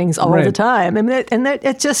 Bake things all the time. I mean,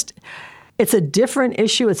 it's a different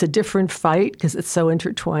issue. It's a different fight because it's so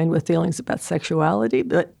intertwined with feelings about sexuality,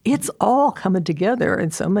 but it's all coming together in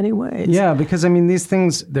so many ways. Yeah, because I mean, these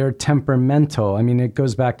things, they're temperamental. I mean, it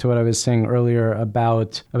goes back to what I was saying earlier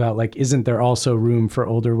about like, isn't there also room for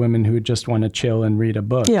older women who just want to chill and read a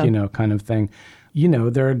book, kind of thing.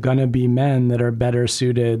 There are going to be men that are better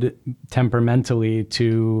suited temperamentally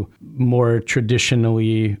to more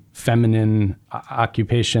traditionally feminine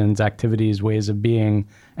occupations, activities, ways of being,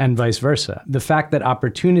 and vice versa. The fact that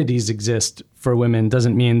opportunities exist for women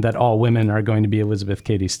doesn't mean that all women are going to be Elizabeth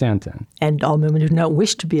Cady Stanton. And all women do not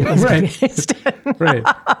wish to be Elizabeth Cady Stanton. Right.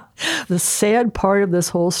 The sad part of this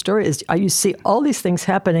whole story is you see all these things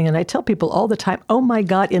happening, and I tell people all the time, oh my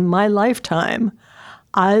God, in my lifetime,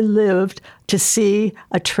 I lived to see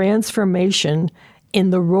a transformation in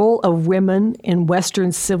the role of women in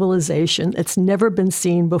Western civilization that's never been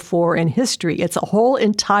seen before in history. It's a whole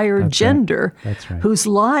entire gender whose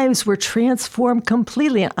lives were transformed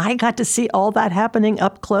completely. And I got to see all that happening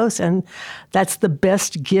up close, and that's the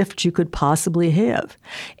best gift you could possibly have.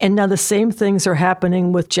 And now the same things are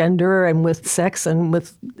happening with gender and with sex and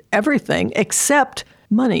with everything except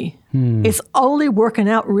money. It's only working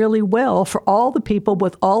out really well for all the people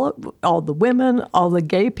with all the women, all the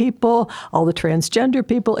gay people, all the transgender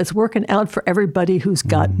people. It's working out for everybody who's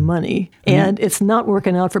got money. And it's not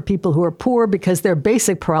working out for people who are poor because their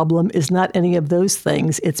basic problem is not any of those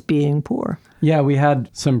things. It's being poor. Yeah, we had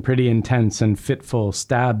some pretty intense and fitful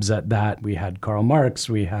stabs at that. We had Karl Marx,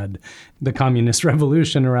 we had the communist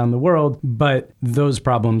revolution around the world, but those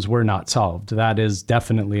problems were not solved. That is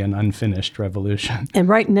definitely an unfinished revolution. And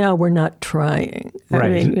right now, we're not trying. I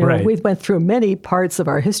mean, right. We went through many parts of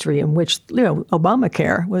our history in which,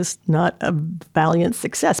 Obamacare was not a valiant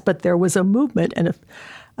success, but there was a movement and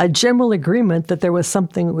a general agreement that there was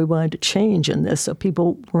something we wanted to change in this, so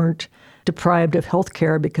people weren't deprived of health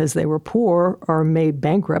care because they were poor or made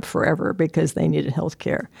bankrupt forever because they needed health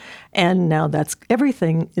care. And now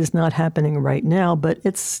everything is not happening right now, but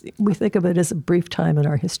we think of it as a brief time in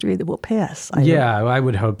our history that will pass. I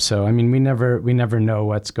would hope so. I mean, we never know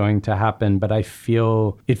what's going to happen, but it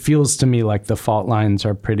feels to me like the fault lines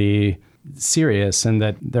are pretty serious and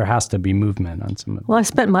that there has to be movement on some of it. Well, I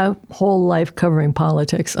spent my whole life covering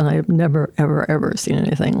politics, and I have never, ever, ever seen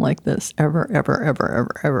anything like this. Ever, ever, ever,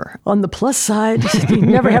 ever, ever. On the plus side, you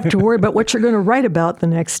never have to worry about what you're going to write about the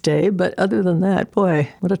next day. But other than that, boy,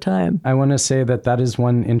 what a time. I want to say that is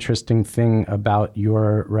one interesting thing about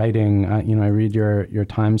your writing. I read your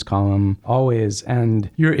Times column always, and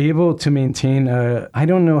you're able to maintain I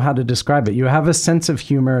don't know how to describe it. You have a sense of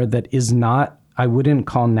humor that is not, I wouldn't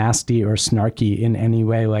call nasty or snarky in any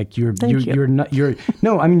way. Like you're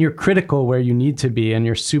critical where you need to be and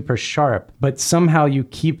you're super sharp, but somehow you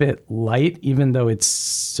keep it light even though it's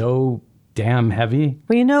so damn heavy.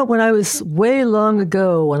 Well, when I was way long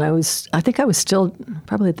ago, I think I was still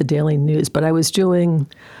probably at the Daily News, but I was doing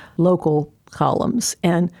local columns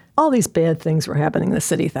and all these bad things were happening in the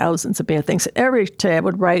city, thousands of bad things. Every day I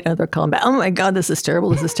would write another column back, oh my God, this is terrible,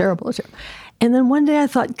 this is terrible. And then one day I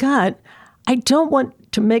thought, God, I don't want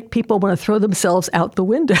to make people want to throw themselves out the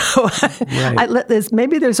window. Right.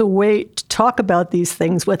 Maybe there's a way to talk about these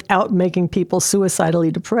things without making people suicidally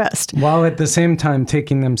depressed. While at the same time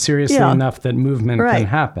taking them seriously enough that movement can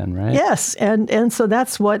happen, right? Yes, and so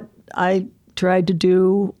that's what I tried to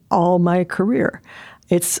do all my career.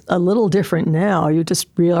 It's a little different now. You just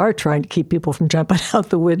really are trying to keep people from jumping out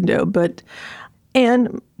the window.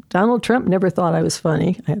 And Donald Trump never thought I was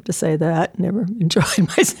funny. I have to say that. Never enjoyed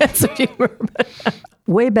my sense of humor. But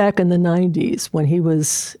way back in the 90s, when he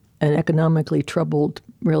was an economically troubled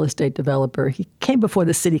real estate developer, he came before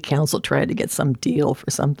the city council trying to get some deal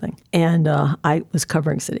for something. And I was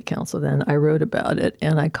covering city council then. I wrote about it,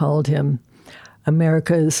 and I called him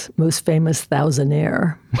America's most famous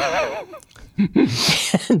thousandaire.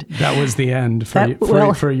 And that was the end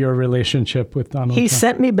for your relationship with Donald Trump. He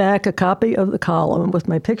sent me back a copy of the column with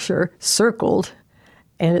my picture circled,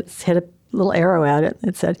 and it had a little arrow at it.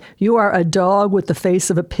 It said, "You are a dog with the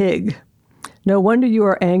face of a pig. No wonder you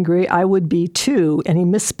are angry. I would be too." And he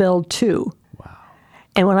misspelled "too." Wow.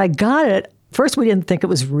 And when I got it, first we didn't think it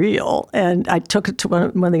was real. And I took it to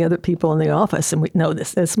one of the other people in the office, and we know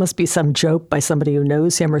this must be some joke by somebody who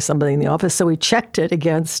knows him or somebody in the office. So we checked it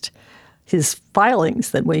against his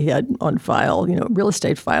filings that we had on file, real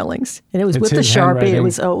estate filings. And it was with the Sharpie.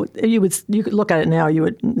 It was, you could look at it now, you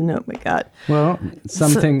would know, my God. Well,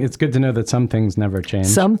 it's good to know that some things never change.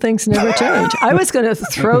 Some things never change. I was going to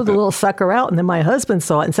throw the little sucker out, and then my husband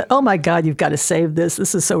saw it and said, oh my God, you've got to save this.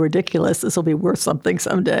 This is so ridiculous. This will be worth something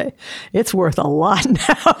someday. It's worth a lot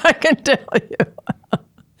now, I can tell you.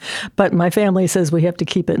 But my family says we have to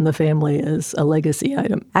keep it in the family as a legacy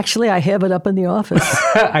item. Actually, I have it up in the office.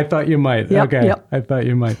 I thought you might. Yep, okay. Yep. I thought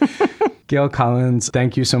you might. Gail Collins,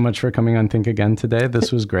 thank you so much for coming on Think Again today.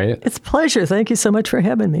 This was great. It's a pleasure. Thank you so much for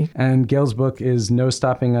having me. And Gail's book is No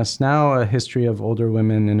Stopping Us Now, A History of Older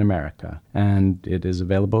Women in America. And it is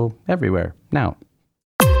available everywhere now.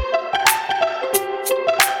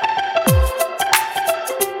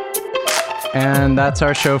 And that's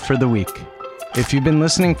our show for the week. If you've been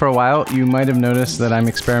listening for a while, you might have noticed that I'm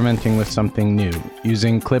experimenting with something new,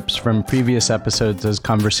 using clips from previous episodes as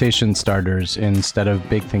conversation starters instead of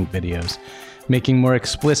Big Think videos, making more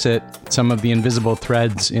explicit some of the invisible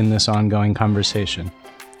threads in this ongoing conversation.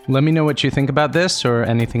 Let me know what you think about this or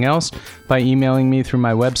anything else by emailing me through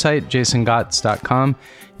my website, jasongotts.com.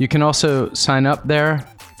 You can also sign up there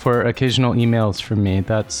for occasional emails from me.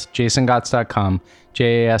 That's jasongotts.com,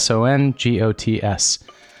 JASONGOTS.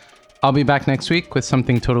 I'll be back next week with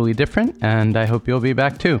something totally different, and I hope you'll be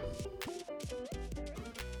back too.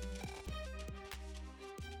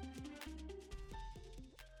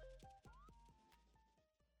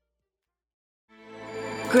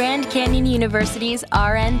 Grand Canyon University's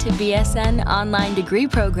RN to BSN online degree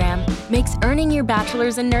program makes earning your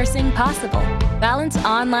bachelor's in nursing possible. Balance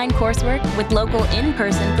online coursework with local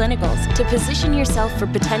in-person clinicals to position yourself for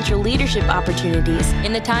potential leadership opportunities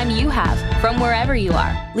in the time you have from wherever you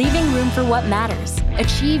are, leaving room for what matters.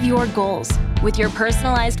 Achieve your goals with your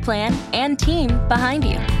personalized plan and team behind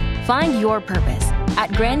you. Find your purpose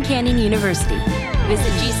at Grand Canyon University.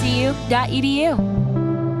 Visit gcu.edu.